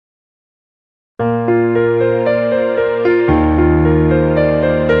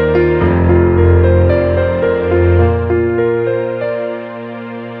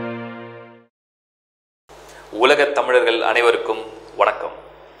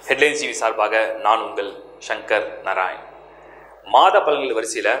Headlines TV சார்பாக நான் உங்கள் சங்கர் நாராயண். மாத பலன்கள்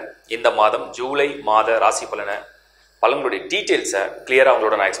வரிசையில் இந்த மாதம் ஜூலை மாத ராசி பலன்களுடைய டீட்டெயில்ஸை கிளியராக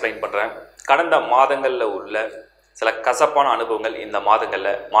உங்களோட நான் எக்ஸ்பிளைன் பண்ணுறேன். கடந்த மாதங்களில் உள்ள சில கசப்பான அனுபவங்கள் இந்த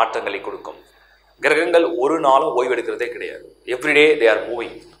மாதங்களில் மாற்றங்களை கொடுக்கும். கிரகங்கள் ஒரு நாளும் ஓய்வெடுக்கிறதே கிடையாது. Everyday they are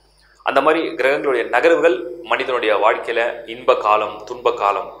moving. அந்த மாதிரி கிரகங்களுடைய நகர்வுகள் மனிதனுடைய வாழ்க்கையில் இன்ப காலம், துன்ப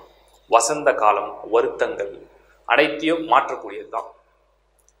காலம், வசந்த காலம், வருத்தங்கள் அனைத்தையும் மாற்றக்கூடியது தான்.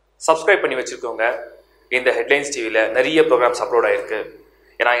 சப்ஸ்கிரைப் பண்ணி வச்சுருக்கவங்க இந்த ஹெட்லைன்ஸ் டிவியில் நிறைய ப்ரோக்ராம்ஸ் அப்லோட் ஆகிருக்கு.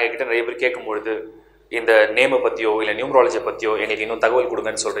 ஏன்னா எங்ககிட்ட நிறைய பேர் கேட்கும்பொழுது இந்த நேமை பற்றியோ இல்லை நியூமராலஜியை பற்றியோ எங்களுக்கு இன்னும் தகவல்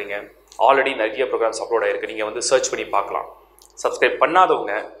கொடுங்கன்னு சொல்கிறீங்க. ஆல்ரெடி நிறைய ப்ரோக்ராம்ஸ் அப்லோட் ஆகிருக்கு. நீங்கள் வந்து சர்ச் பண்ணி பார்க்கலாம். சப்ஸ்கிரைப்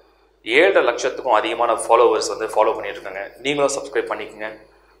பண்ணாதவங்க 7.5 லட்சத்துக்கும் அதிகமான ஃபாலோவர்ஸ் வந்து ஃபாலோ பண்ணியிருக்காங்க. நீங்களும் சப்ஸ்கிரைப் பண்ணிக்கோங்க.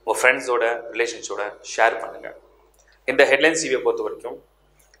 உங்கள் ஃப்ரெண்ட்ஸோட ரிலேஷன்ஸோட ஷேர் பண்ணுங்கள். இந்த ஹெட்லைன்ஸ் டிவியை பொறுத்த வரைக்கும்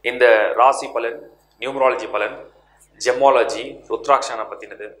இந்த ராசி பலன், நியூமராலஜி பலன், ஜெமாலஜி, ருத்ராட்சனை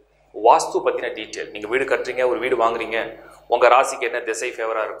பற்றினது, வாஸ்து பற்றின டீட்டெயில். நீங்கள் வீடு கட்டுறீங்க, ஒரு வீடு வாங்குறீங்க, உங்கள் ராசிக்கு என்ன திசை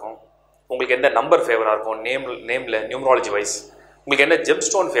ஃபேவராக இருக்கும், உங்களுக்கு எந்த நம்பர் ஃபேவராக இருக்கும், நேமில் நியூமராலஜி வைஸ் உங்களுக்கு என்ன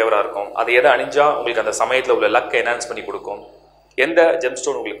ஜெம்ஸ்டோன் ஃபேவராக இருக்கும், அது எதை அணிஞ்சால் உங்களுக்கு அந்த சமயத்தில் உள்ள லக்கை என்ஹான்ஸ் பண்ணி கொடுக்கும், எந்த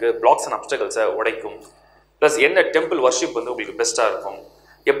ஜெம்ஸ்டோன் உங்களுக்கு பிளாக்ஸ் அண்ட் அப்டக்கல்ஸை உடைக்கும், ப்ளஸ் என்ன டெம்பிள் வர்ஷிப் வந்து உங்களுக்கு பெஸ்ட்டாக இருக்கும்,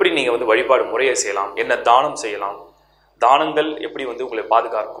 எப்படி நீங்கள் வந்து வழிபாடு முறையை செய்யலாம், என்ன தானம் செய்யலாம், தானங்கள் எப்படி வந்து உங்களை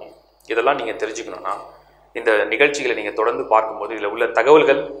பாதுகாக்கும், இதெல்லாம் நீங்கள் தெரிஞ்சுக்கணுன்னா இந்த நிகழ்ச்சிகளை நீங்கள் தொடர்ந்து பார்க்கும்போது இதில் உள்ள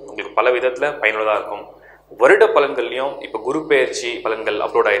தகவல்கள் உங்களுக்கு பல விதத்தில் பயனுள்ளதாக இருக்கும். வருட பலன்கள்லையும் இப்போ குரு பெயர்ச்சி பலன்கள்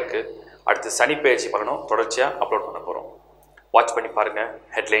அப்லோட் ஆகிருக்கு. அடுத்து சனி பெயர்ச்சி பலனும் தொடர்ச்சியாக அப்லோட் பண்ண போகிறோம். வாட்ச் பண்ணி பாருங்கள்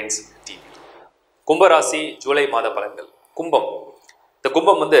ஹெட்லைன்ஸ் டிவி. கும்பராசி ஜூலை மாத பலன்கள். கும்பம். இந்த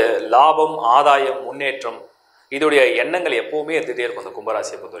கும்பம் வந்து லாபம், ஆதாயம், முன்னேற்றம், இதோடைய எண்ணங்கள் எப்போவுமே இருந்துகிட்டே இருக்கும் அந்த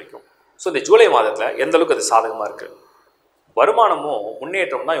கும்பராசியை பொறுத்த வரைக்கும். ஸோ இந்த ஜூலை மாதத்தில் எந்த அளவுக்கு அது சாதகமாக இருக்குது. வருமானமும்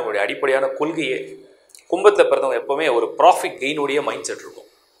முன்னேற்றம் தான் இவங்களுடைய அடிப்படையான கொள்கையே. கும்பத்தில் பிறந்தவங்க எப்போவுமே ஒரு ப்ராஃபிட் கெயினுடைய மைண்ட் செட் இருக்கும்.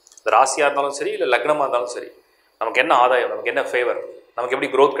 இந்த ராசியாக இருந்தாலும் சரி, இல்லை லக்னமாக இருந்தாலும் சரி, நமக்கு என்ன ஆதாயம், நமக்கு என்ன ஃபேவர், நமக்கு எப்படி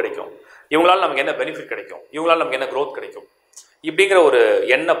க்ரோத் கிடைக்கும், இவங்களால் நமக்கு என்ன பெனிஃபிட் கிடைக்கும், இவங்களால் நமக்கு என்ன க்ரோத் கிடைக்கும், இப்படிங்கிற ஒரு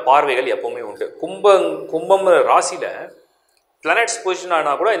எண்ண பார்வைகள் எப்போவுமே உண்டு. கும்பம் ராசியில் பிளானட்ஸ் பொசிஷன்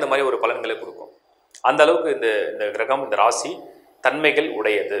ஆனால் கூட இந்த மாதிரி ஒரு பலன்களை கொடுக்கும். அந்த அளவுக்கு இந்த கிரகம், இந்த ராசி தன்மைகள்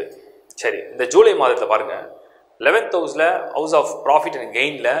உடையது. சரி, இந்த ஜூலை மாதத்தில் பாருங்கள், 11th ஹவுஸில் ஹவுஸ் ஆஃப் ப்ராஃபிட் அண்ட்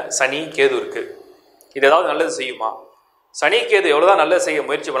கெயினில் சனி, கேது இருக்குது. இது ஏதாவது நல்லது செய்யுமா? சனி, கேது எவ்வளோ தான் நல்லது செய்ய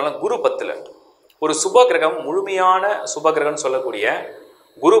முயற்சி பண்ணலாம். குரு 10ல் ஒரு சுப கிரகம், முழுமையான சுப கிரகம்னு சொல்லக்கூடிய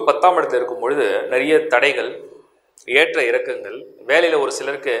குரு 10ஆம் இடத்துல இருக்கும் பொழுது நிறைய தடைகள், ஏற்ற இறக்கங்கள், வேலையில் ஒரு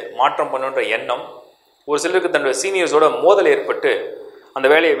சிலருக்கு மாற்றம் பண்ணுன்ற எண்ணம், ஒரு சிலருக்கு தன்னுடைய சீனியர்ஸோட மோதல் ஏற்பட்டு அந்த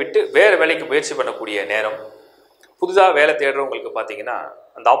வேலையை விட்டு வேறு வேலைக்கு முயற்சி பண்ணக்கூடிய நேரம். புதுதாக வேலை தேடுறவங்களுக்கு பார்த்தீங்கன்னா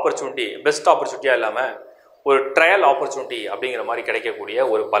அந்த ஆப்பர்ச்சுனிட்டி பெஸ்ட் ஆப்பர்ச்சுனிட்டியாக இல்லாமல் ஒரு ட்ரையல் ஆப்பர்ச்சுனிட்டி அப்படிங்கிற மாதிரி கிடைக்கக்கூடிய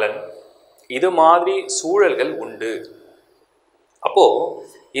ஒரு பலன். இது மாதிரி சூழல்கள் உண்டு. அப்போது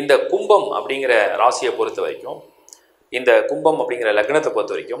இந்த கும்பம் அப்படிங்கிற ராசியை பொறுத்த வரைக்கும், இந்த கும்பம் அப்படிங்கிற லக்னத்தை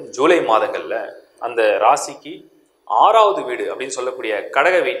பொறுத்த வரைக்கும் ஜூலை மாதங்களில் அந்த ராசிக்கு 6வது வீடு அப்படின்னு சொல்லக்கூடிய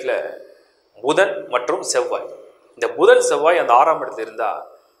கடக வீட்டில் புதன் மற்றும் செவ்வாய். இந்த புதன் செவ்வாய் அந்த 6ஆம் இடத்துல இருந்தால்,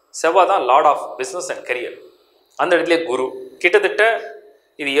 செவ்வாய் தான் Lord of business and career. அந்த இடத்துல குரு. கிட்டத்தட்ட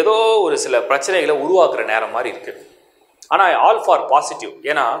இது ஏதோ ஒரு சில பிரச்சனைகளை உருவாக்குற நேரம் மாதிரி இருக்குது. ஆனால் ஆல் ஃபார் பாசிட்டிவ்.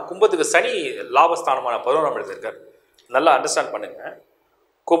 ஏன்னா கும்பத்துக்கு சனி லாபஸ்தானமான 11ஆம் இடத்துல இருக்கார். நல்லா அண்டர்ஸ்டாண்ட் பண்ணுங்கள்.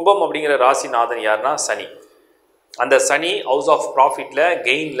 கும்பம் அப்படிங்கிற ராசிநாதன் யாருன்னா சனி. அந்த சனி ஹவுஸ் ஆஃப் ப்ராஃபிட்டில்,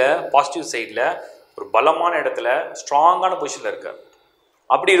 கெயினில், பாசிட்டிவ் சைடில் ஒரு பலமான இடத்துல ஸ்ட்ராங்கான பொசிஷனில் இருக்கார்.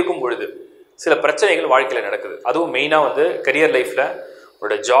 அப்படி இருக்கும் பொழுது சில பிரச்சனைகள் வாழ்க்கையில் நடக்குது. அதுவும் மெயினாக வந்து கரியர் லைஃப்பில்,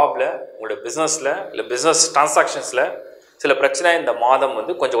 உங்களோட ஜாபில், உங்களோட பிஸ்னஸில், இல்லை பிஸ்னஸ் டிரான்சாக்ஷன்ஸில் சில பிரச்சனை இந்த மாதம்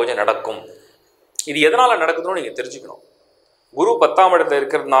வந்து கொஞ்சம் கொஞ்சம் நடக்கும். இது எதனால் நடக்குதுன்னு நீங்கள் தெரிஞ்சுக்கணும். குரு 10ஆம் இடத்துல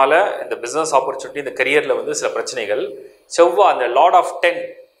இருக்கிறதுனால இந்த பிஸ்னஸ் ஆப்பர்ச்சுனிட்டி, இந்த கரியரில் வந்து சில பிரச்சனைகள். செவ்வாய் அந்த லார்ட் ஆஃப்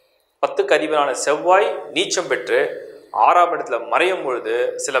 10க்கு அதிபரான செவ்வாய் நீச்சம் பெற்று 6ஆம் இடத்துல மறையும் பொழுது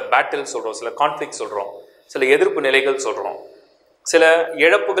சில பேட்டில் சொல்கிறோம், சில கான்ஃப்ளிக்ட் சொல்கிறோம், சில எதிர்ப்பு நிலைகள் சொல்கிறோம், சில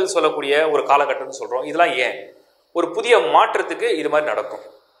இழப்புகள் சொல்லக்கூடிய ஒரு காலகட்டம்னு சொல்கிறோம். இதெல்லாம் ஏன்? ஒரு புதிய மாற்றத்துக்கு இது மாதிரி நடக்கும்.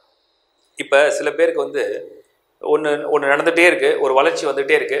 இப்போ சில பேருக்கு வந்து ஒன்று நடந்துகிட்டே இருக்குது, ஒரு வளர்ச்சி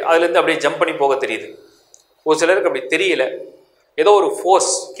வந்துகிட்டே இருக்குது, அதுலேருந்து அப்படியே ஜம்ப் பண்ணி போக தெரியுது. ஒரு சிலருக்கு அப்படி தெரியல, ஏதோ ஒரு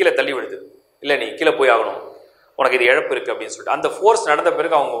ஃபோர்ஸ் கீழே தள்ளி விடுது. இல்லை நீ கீழே போய் ஆகணும், உனக்கு இது இழப்பு இருக்குது அப்படின்னு சொல்லிட்டு அந்த ஃபோர்ஸ் நடந்த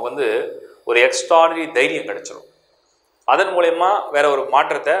பிறகு அவங்க வந்து ஒரு எக்ஸ்ட்ராடனரி தைரியம் கிடச்சிடும். அதன் மூலயமா வேற ஒரு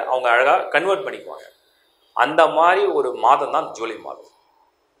மாற்றத்தை அவங்க அழகாக கன்வெர்ட் பண்ணிக்குவாங்க. அந்த மாதிரி ஒரு மாதம் தான் ஜூலை மாதம்.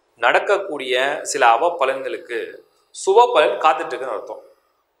 நடக்கக்கூடிய சில அவ பலன்களுக்கு சுப பலன் காத்துட்ருக்குன்னு அர்த்தம்.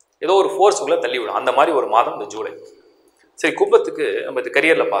 ஏதோ ஒரு ஃபோர்ஸுக்குள்ளே தள்ளிவிடும். அந்த மாதிரி ஒரு மாதம் இந்த ஜூலை. சரி, கும்பத்துக்கு நம்ம இந்த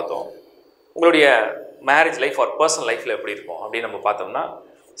கரியரில் பார்த்தோம். உங்களுடைய மேரேஜ் லைஃப் ஆர் பர்சனல் லைஃப்பில் எப்படி இருக்கும் அப்படின்னு நம்ம பார்த்தோம்னா,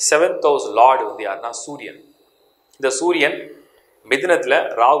 7th ஹவுஸ் லார்டு வந்து யாருன்னா சூரியன். இந்த சூரியன் மிதுனத்தில்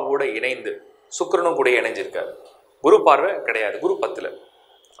ராகுவோட இணைந்து சுக்கிரனும் கூட இணைஞ்சிருக்காரு. குரு பார்வை கிடையாது, குரு 10ல்.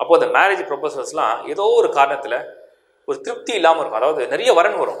 அப்போது அந்த மேரேஜ் ப்ரொபோசல்ஸ்லாம் ஏதோ ஒரு காரணத்தில் ஒரு திருப்தி இல்லாமல் இருக்கும். அதாவது நிறைய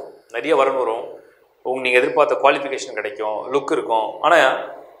வரன் வரும், நீங்கள் எதிர்பார்த்த குவாலிஃபிகேஷன் கிடைக்கும், லுக் இருக்கும். ஆனால்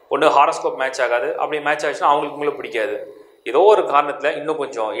ஒன்று ஹாரோஸ்கோப் மேட்ச் ஆகாது. அப்படி மேட்ச் ஆச்சுன்னா அவங்களுக்கு பிடிக்காது. ஏதோ ஒரு காரணத்தில் இன்னும்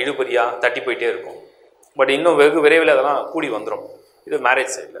கொஞ்சம் இழுபறியாக தட்டி போயிட்டே இருக்கும். பட் இன்னும் வெகு விரைவில் அதெல்லாம் கூடி வந்துடும். இது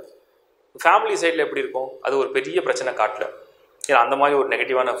மேரேஜ் சைடில். ஃபேமிலி சைடில் எப்படி இருக்கும், அது ஒரு பெரிய பிரச்சனை காட்டல. ஏன்னா அந்த மாதிரி ஒரு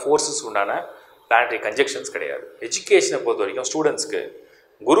நெகட்டிவான ஃபோர்ஸஸ் உண்டான பிளானட்டரி கன்ஜெக்ஷன்ஸ் கிடையாது. எஜுகேஷனை பொறுத்த வரைக்கும் ஸ்டூடெண்ட்ஸ்க்கு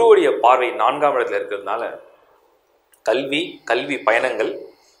குருவுடைய பார்வை 4ஆம் இடத்துல இருக்கிறதுனால கல்வி பயணங்கள்,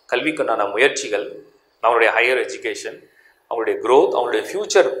 கல்விக்குண்டான முயற்சிகள், அவங்களுடைய ஹையர் எஜுகேஷன், அவங்களுடைய க்ரோத், அவங்களுடைய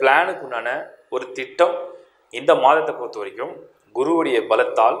ஃப்யூச்சர் பிளானுக்கு உண்டான ஒரு திட்டம் இந்த மாதத்தை பொறுத்த வரைக்கும் குருவுடைய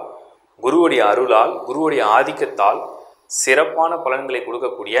பலத்தால், குருவுடைய அருளால், குருவுடைய ஆதிக்கத்தால் சிறப்பான பலன்களை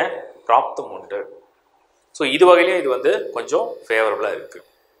கொடுக்கக்கூடிய பிராப்தம் உண்டு. ஸோ இது வகையிலையும் இது கொஞ்சம் ஃபேவரபுளாக இருக்குது.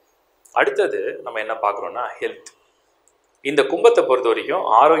 அடுத்தது நம்ம என்ன பார்க்குறோன்னா ஹெல்த். இந்த கும்பத்தை பொறுத்த வரைக்கும்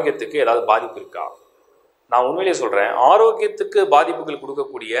ஆரோக்கியத்துக்கு ஏதாவது பாதிப்பு இருக்கா? நான் உண்மையிலேயே சொல்கிறேன், ஆரோக்கியத்துக்கு பாதிப்புகள்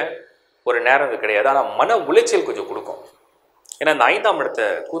கொடுக்கக்கூடிய ஒரு நேரம் இது கிடையாது. ஆனால் மன உளைச்சல் கொஞ்சம் கொடுக்கும். ஏன்னா இந்த 5ஆம் இடத்தை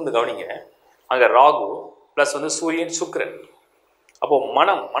கூர்ந்து கவனிங்க, அங்கே ராகு ப்ளஸ் சூரியன் சுக்கிரன். அப்போது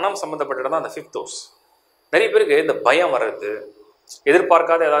மனம் சம்மந்தப்பட்ட தான் அந்த 5th ஹவுஸ். நிறைய பேருக்கு இந்த பயம் வர்றது,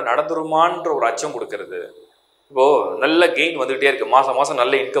 எதிர்பார்க்காத ஏதாவது நடந்துருமான்ற ஒரு அச்சம் கொடுக்கறது. இப்போது நல்ல கெயின் வந்துகிட்டே இருக்குது, மாதம்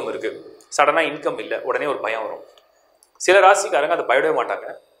நல்ல இன்கம் இருக்குது, சடனாக இன்கம் இல்லை, உடனே ஒரு பயம் வரும். சில ராசிக்காரங்க அதை பயப்படவே மாட்டாங்க.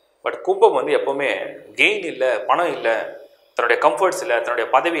 பட் கும்பம் எப்போவுமே கெயின் இல்லை, பணம் இல்லை, தன்னுடைய கம்ஃபர்ட்ஸ் இல்லை, தன்னுடைய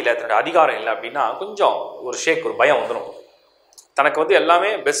பதவி இல்லை, தன்னுடைய அதிகாரம் இல்லை அப்படின்னா கொஞ்சம் ஒரு ஒரு பயம் வந்துடும். தனக்கு எல்லாமே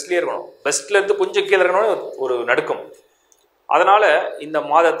பெஸ்ட்லேயே இருக்கணும், பெஸ்ட்லேருந்து கொஞ்சம் கீழே இருக்கணும்னு ஒரு நடுக்கம். அதனால் இந்த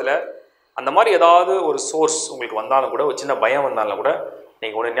மாதத்தில் அந்த மாதிரி ஏதாவது ஒரு சோர்ஸ் உங்களுக்கு வந்தாலும் கூட, ஒரு சின்ன பயம் வந்தாலும் கூட,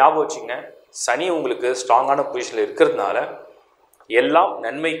 நீங்கள் ஒன்று ஞாபகம் வச்சுங்க, சனி உங்களுக்கு ஸ்ட்ராங்கான பொசிஷனில் இருக்கிறதுனால எல்லாம்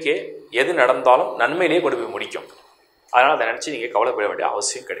நன்மைக்கே, எது நடந்தாலும் நன்மையிலேயே கொண்டு போய் முடிக்கும். அதனால் அதை நினச்சி நீங்கள் கவலைப்பட வேண்டிய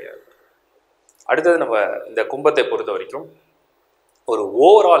அவசியம் கிடையாது. அடுத்தது நம்ம இந்த கும்பத்தை பொறுத்த வரைக்கும் ஒரு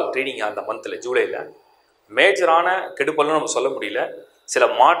ஓவரால் ட்ரீடிங் அந்த மந்தில் ஜூலையில் மேஜரான கெடுபலும் நம்ம சொல்ல முடியல. சில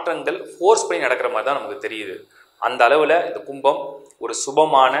மாற்றங்கள் ஃபோர்ஸ் பண்ணி நடக்கிற மாதிரி தான் நமக்கு தெரியுது. அந்த அளவில் இந்த கும்பம் ஒரு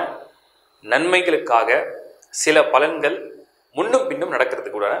சுபமான நன்மைகளுக்காக சில பலன்கள் முன்னும் பின்னும்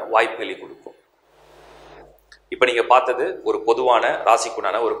நடக்கிறதுக்கு கூட வாய்ப்புகளை கொடுக்கும். இப்போ நீங்கள் பார்த்தது ஒரு பொதுவான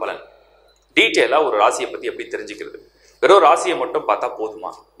ராசிக்குண்டான ஒரு பலன். டீட்டெயிலாக ஒரு ராசியை பற்றி எப்படி தெரிஞ்சுக்கிறது? வெறும் ராசியை மட்டும் பார்த்தா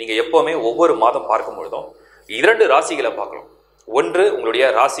போதுமா? நீங்கள் எப்போவுமே ஒவ்வொரு மாதம் பார்க்கும் பொழுதும் 2 ராசிகளை பார்க்கணும். ஒன்று உங்களுடைய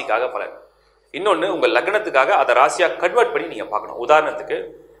ராசிக்காக பலன், இன்னொன்று உங்கள் லக்னத்துக்காக அதை ராசியாக கன்வெர்ட் பண்ணி நீங்கள் பார்க்கணும். உதாரணத்துக்கு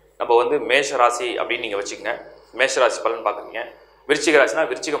நம்ம மேஷ ராசி அப்படின்னு நீங்கள் வச்சுக்கங்க, மேஷ ராசி பலன் பார்க்குறீங்க. விருச்சிக ராசினா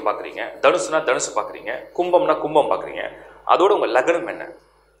விருச்சிகம் பார்க்குறீங்க, தனுசுனா தனுசு பார்க்குறீங்க, கும்பம்னா கும்பம் பார்க்குறீங்க. அதோட உங்கள் லக்னம் என்ன,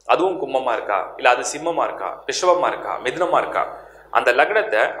 அதுவும் கும்பமாக இருக்கா, இல்லை அது சிம்மமாக இருக்கா, ரிஷபமாக இருக்கா, மிதுனமாக இருக்கா, அந்த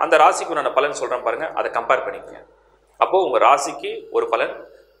லக்னத்தை அந்த ராசிக்கு நான் பலன் சொல்கிறேன் பாருங்கள், அதை கம்பேர் பண்ணிக்கங்க. அப்போது உங்கள் ராசிக்கு ஒரு பலன்,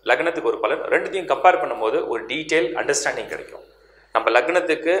 லக்னத்துக்கு ஒரு பலன், ரெண்டுத்தையும் கம்பேர் பண்ணும்போது ஒரு டீட்டெயில் அண்டர்ஸ்டாண்டிங் கிடைக்கும். நம்ம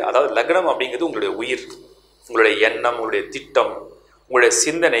லக்னத்துக்கு, அதாவது லக்னம் அப்படிங்கிறது உங்களுடைய உயிர், உங்களுடைய எண்ணம், உங்களுடைய திட்டம், உங்களுடைய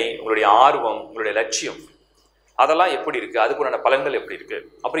சிந்தனை, உங்களுடைய ஆர்வம், உங்களுடைய லட்சியம், அதெல்லாம் எப்படி இருக்குது, அதுக்குண்டான பலன்கள் எப்படி இருக்குது.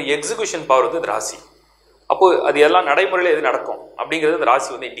 அப்புறம் எக்ஸிக்யூஷன் பவர் இந்த ராசி. அப்போது அது எல்லாம் நடைமுறையில் எது நடக்கும் அப்படிங்கிறது இந்த ராசி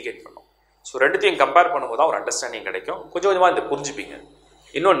இண்டிகேட் பண்ணும். ஸோ ரெண்டுத்தையும் கம்பேர் பண்ணும்போது தான் ஒரு அண்டர்ஸ்டாண்டிங் கிடைக்கும். கொஞ்சம் கொஞ்சமாக இதை புரிஞ்சுப்பீங்க.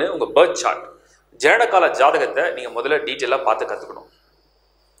 இன்னொன்று உங்கள் பர்த் சார்ட், ஜனனகால ஜாதகத்தை நீங்கள் முதல்ல டீட்டெயிலாக பார்த்து கற்றுக்கணும்.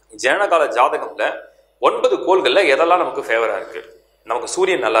 ஜனனகால ஜாதகத்தில் 9 கோள்களில் எதெல்லாம் நமக்கு ஃபேவராக இருக்குது? நமக்கு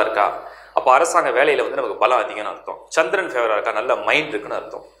சூரியன் நல்லா இருக்கா, அப்போ அரசாங்க வேலையில் நமக்கு பலம் அதிகம்னு அர்த்தம். சந்திரன் ஃபேவராக இருக்கா, நல்ல மைண்ட் இருக்குன்னு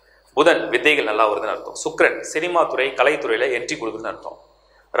அர்த்தம். புதன் வித்தைகள் நல்லா வருதுன்னு அர்த்தம். சுக்கிரன் சினிமா துறை, கலைத்துறையில் என்ட்ரி கொடுக்குதுன்னு அர்த்தம்.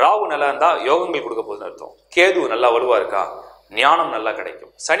 ராகு நல்லா இருந்தால் யோகங்கள் கொடுக்க போகுதுன்னு அர்த்தம். கேது நல்லா வலுவாக இருக்கா, ஞானம் நல்லா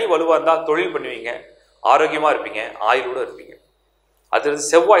கிடைக்கும். சனி வலுவாக இருந்தால் தொழில் பண்ணுவீங்க, ஆரோக்கியமாக இருப்பீங்க, ஆயுளோடு இருப்பீங்க. அது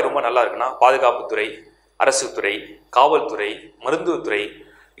செவ்வாய் ரொம்ப நல்லா இருக்குன்னா பாதுகாப்புத்துறை, அரசு துறை, காவல்துறை, மருத்துவத்துறை,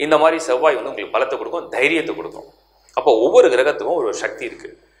 இந்த மாதிரி செவ்வாய் உங்களுக்கு பலத்தை கொடுக்கும், தைரியத்தை கொடுக்கும். அப்போ ஒவ்வொரு கிரகத்துக்கும் ஒரு சக்தி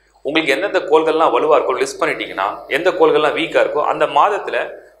இருக்குது. உங்களுக்கு எந்தெந்த கோள்கள்லாம் வலுவாக இருக்கோ லிஸ்ட் பண்ணிட்டீங்கன்னா, எந்த கோள்கள்லாம் வீக்காக இருக்கோ அந்த மாதத்தில்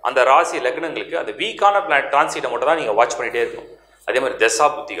அந்த ராசி லக்னங்களுக்கு அந்த வீக்கான பிளான் டிரான்சிட்டை மட்டும் தான் நீங்கள் வாட்ச் பண்ணிகிட்டே இருக்கணும். அதே மாதிரி தசா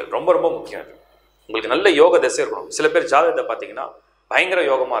புத்திகள் ரொம்ப ரொம்ப முக்கியம். உங்களுக்கு நல்ல யோக தசை இருக்கணும். சில பேர் ஜாதகத்தை பார்த்தீங்கன்னா பயங்கர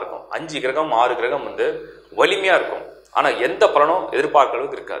யோகமாக இருக்கும், 5 கிரகம் 6 கிரகம் வலிமையாக இருக்கும். ஆனால் எந்த பலனும் எதிர்பார்க்க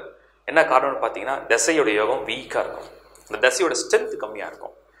அளவுக்கு இருக்காது. என்ன காரணம்னு பார்த்தீங்கன்னா தசையோட யோகம் வீக்காக இருக்கும், அந்த தசையோட ஸ்ட்ரென்த் கம்மியாக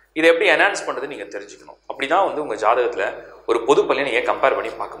இருக்கும். இதை எப்படி என்ஹான்ஸ் பண்ணுறது நீங்கள் தெரிஞ்சுக்கணும். அப்படி தான் உங்கள் ஜாதகத்தில் ஒரு பொது பலனை நீங்கள் கம்பேர்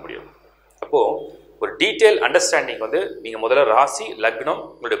பண்ணி பார்க்க முடியும். அப்போது ஒரு டீட்டெயில் அண்டர்ஸ்டாண்டிங் நீங்கள் முதல்ல ராசி, லக்னம்,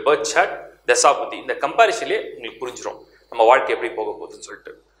 உங்களுடைய பர்த் சார்ட், தசாபுத்தி, இந்த கம்பேரிஷன்லேயே உங்களுக்கு புரிஞ்சிடும் நம்ம வாழ்க்கை எப்படி போக போகுதுன்னு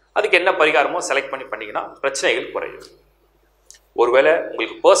சொல்லிட்டு. அதுக்கு என்ன பரிகாரமோ செலக்ட் பண்ணிங்கன்னா பிரச்சனைகள் குறையும். ஒருவேளை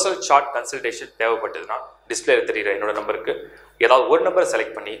உங்களுக்கு பர்சனல் சார்ட் கன்சல்டேஷன் தேவைப்பட்டதுன்னா டிஸ்பிளேல தெரியுற என்னோட நம்பருக்கு ஏதாவது ஒரு நம்பரை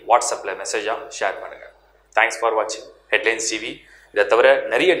செலக்ட் பண்ணி வாட்ஸ்அப்பில் மெசேஜாக ஷேர் பண்ணுங்கள். தேங்க்ஸ் ஃபார் வாட்சிங் ஹெட்லைன்ஸ் டிவி. இதை தவிர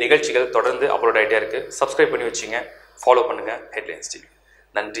நிறைய நிகழ்ச்சிகள் தொடர்ந்து அப்லோட் ஆகிட்டே இருக்குது. சப்ஸ்கிரைப் பண்ணி வச்சுங்க, ஃபாலோ பண்ணுங்கள் ஹெட்லைன்ஸ் டிவி.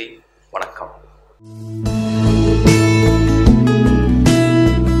 நன்றி, வணக்கம்.